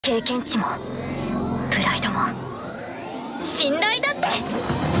経験値もプライドも信頼だって。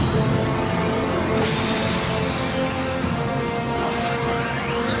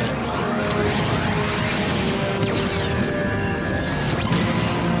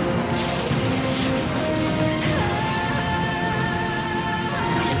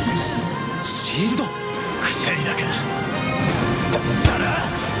シールド防いだか。だな。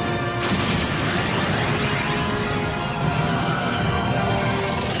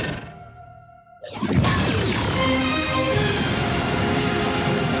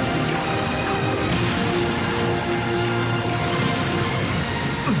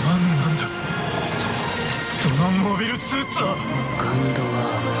なんだそのモビルスーツは。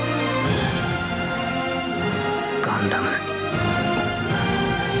ガンダム。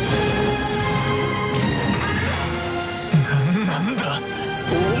なんだ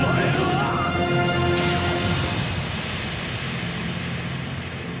お前は。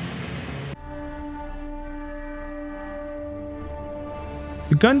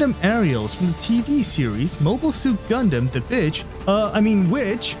The Gundam Aerials from the TV series Mobile Suit Gundam The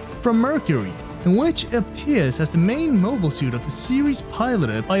Witch from Mercury, in which it appears as the main mobile suit of the series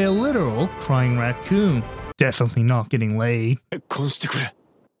piloted by a literal crying raccoon. Definitely not getting laid.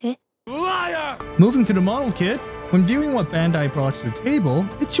 Moving to the model kit, when viewing what Bandai brought to the table,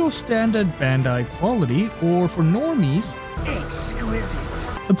 it's your standard Bandai quality, or for normies, exquisite.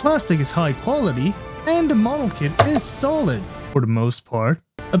 The plastic is high quality, and the model kit is solid, for the most part.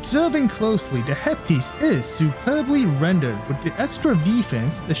 Observing closely, the headpiece is superbly rendered with the extra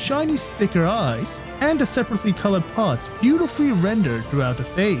V-fins, the shiny sticker eyes, and the separately colored parts beautifully rendered throughout the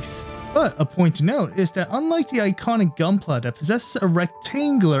face. But a point to note is that unlike the iconic Gunpla that possesses a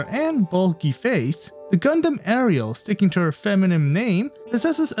rectangular and bulky face, the Gundam Aerial, sticking to her feminine name,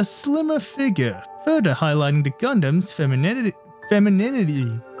 possesses a slimmer figure, further highlighting the Gundam's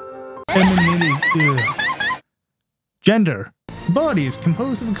gender. The body is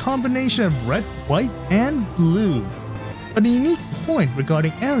composed of a combination of red, white, and blue. But a unique point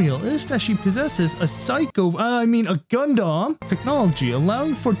regarding Aerial is that she possesses a Gundam technology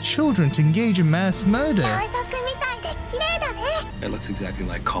allowing for children to engage in mass murder. It looks exactly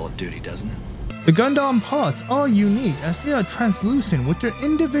like Call of Duty, doesn't it? The Gundam parts are unique as they are translucent with their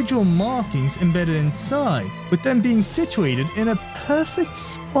individual markings embedded inside, with them being situated in a perfect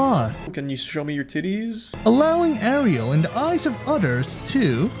spot. Can you show me your titties? Allowing Aerial in the eyes of others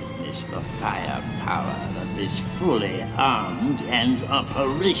to witness the firepower of this fully armed and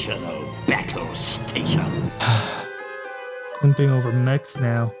operational battle station. Slumping over mechs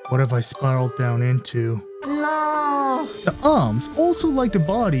now. What have I spiraled down into? No. The arms, also like the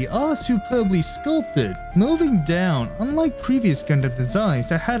body, are superbly sculpted. Moving down, unlike previous Gundam designs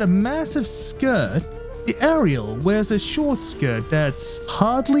that had a massive skirt, the Aerial wears a short skirt that's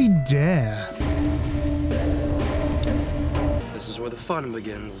hardly there. This is where the fun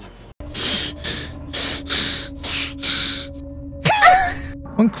begins.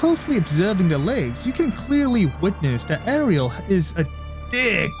 When closely observing the legs, you can clearly witness that Aerial is a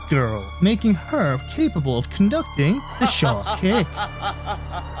thick girl, making her capable of conducting the shock kick.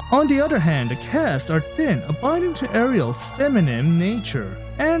 On the other hand, the calves are thin, abiding to Aerial's feminine nature,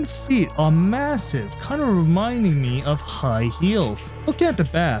 and feet are massive, kind of reminding me of high heels. Look at the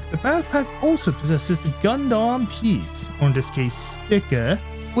back. The backpack also possesses the Gundam piece, or in this case sticker,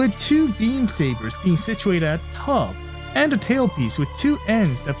 with two beam sabers being situated at the top, and a tailpiece with two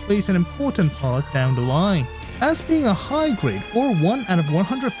ends that plays an important part down the line. As being a high grade or 1 out of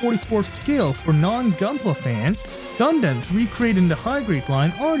 144 scale for non-Gunpla fans, Gundams recreated in the high grade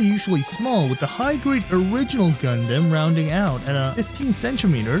line are usually small, with the high grade original Gundam rounding out at 15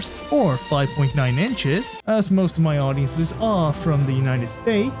 centimeters or 5.9 inches, as most of my audiences are from the United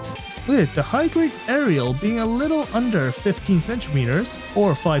States, with the high grade Aerial being a little under 15 centimeters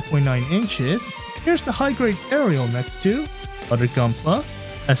or 5.9 inches. Here's the high grade Aerial next to other Gunpla,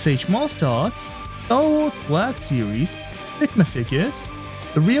 SH Monstars, Star Wars Black Series, Figma figures,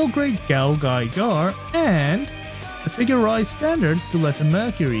 the real grade Gao Gai Gar, and the figurized standard Suletta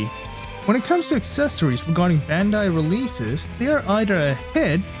Mercury. When it comes to accessories regarding Bandai releases, they are either a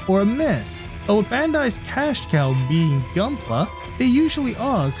hit or a miss, but with Bandai's cash cow being Gunpla, they usually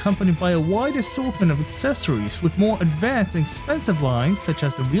are accompanied by a wide assortment of accessories with more advanced and expensive lines such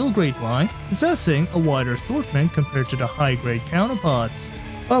as the real grade line, possessing a wider assortment compared to the high grade counterparts.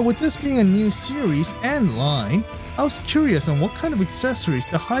 But with this being a new series and line, I was curious on what kind of accessories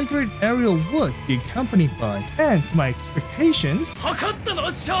the high grade Aerial would be accompanied by, and to my expectations,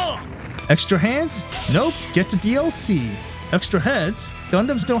 extra hands? Nope, get the DLC. Extra heads?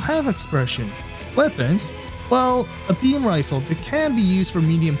 Gundams don't have expressions. Weapons? Well, a beam rifle that can be used for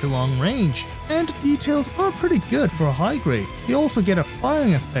medium to long range, and the details are pretty good for a high grade. They also get a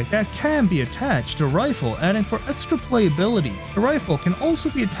firing effect that can be attached to the rifle, adding for extra playability. The rifle can also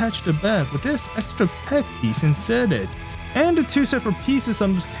be attached to the bag with this extra peg piece inserted. And the 2 separate pieces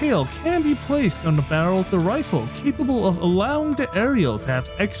on the tail can be placed on the barrel of the rifle, capable of allowing the aerial to have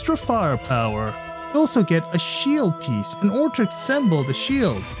extra firepower. You also get a shield piece in order to assemble the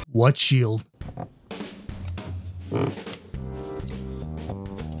shield. What shield?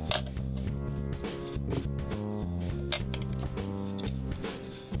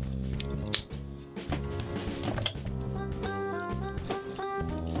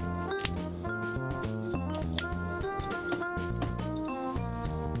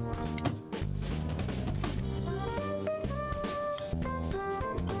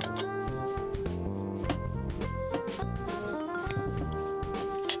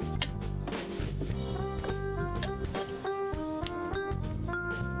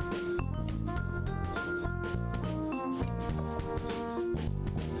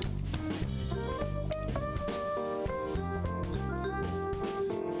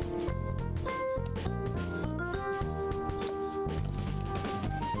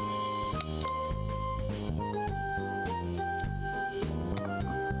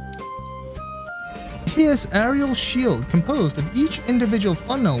 He has aerial shield composed of each individual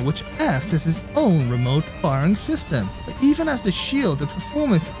funnel which acts as his own remote firing system. But even as the shield, the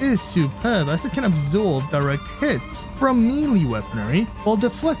performance is superb as it can absorb direct hits from melee weaponry while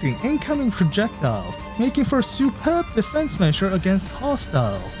deflecting incoming projectiles, making for a superb defense measure against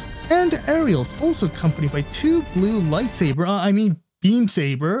hostiles. And the aerial is also accompanied by 2 blue beam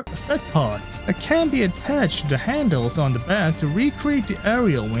saber effect pods that can be attached to the handles on the back to recreate the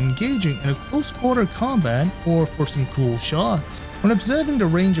aerial when engaging in a close quarter combat or for some cool shots. When observing the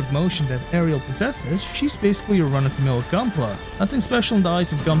range of motion that aerial possesses, she's basically a run-of-the-mill Gunpla. Nothing special in the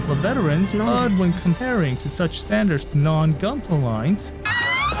eyes of Gunpla veterans, but when comparing to such standards to non-Gunpla lines,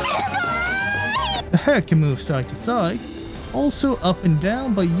 the head can move side to side, also up and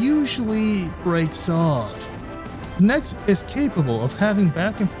down, but usually breaks off. The neck is capable of having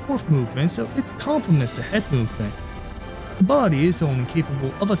back and forth movement, so it complements the head movement. The body is only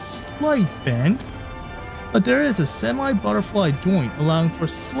capable of a slight bend, but there is a semi-butterfly joint allowing for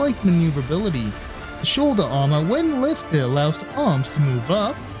slight maneuverability. The shoulder armor, when lifted, allows the arms to move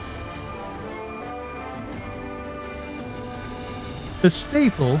up. The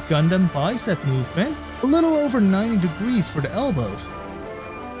staple Gundam bicep movement, a little over 90 degrees for the elbows,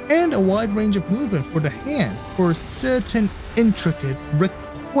 and a wide range of movement for the hands for certain intricate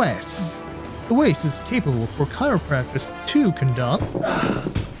requests. The waist is capable for chiropractors to conduct.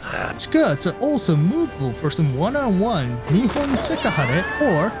 Skirts are also movable for some one-on-one Nihon Sekahare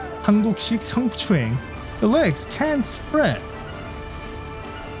or Hangukshik Songchwing. The legs can spread.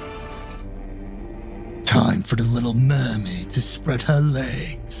 Time for the little mermaid to spread her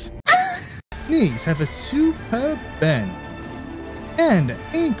legs. Knees have a superb bend, and the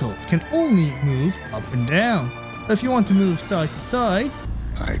ankles can only move up and down. If you want to move side to side,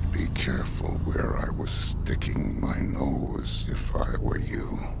 I'd be careful where I was sticking my nose if I were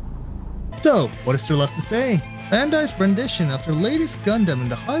you. So, what is there left to say? Bandai's rendition of their latest Gundam in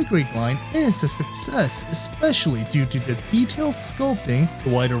the high-grade line is a success, especially due to the detailed sculpting, the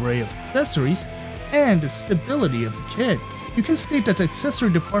wide array of accessories, and the stability of the kit. You can state that the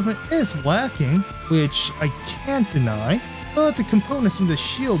accessory department is lacking, which I can't deny, but the components in the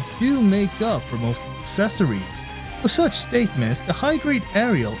shield do make up for most of the accessories. With such statements, the high-grade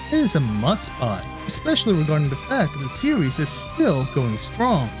aerial is a must-buy, especially regarding the fact that the series is still going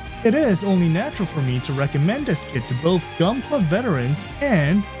strong. It is only natural for me to recommend this kit to both Gunpla veterans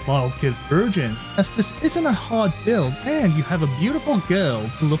and model kit virgins, as this isn't a hard build and you have a beautiful girl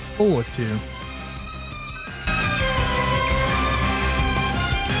to look forward to.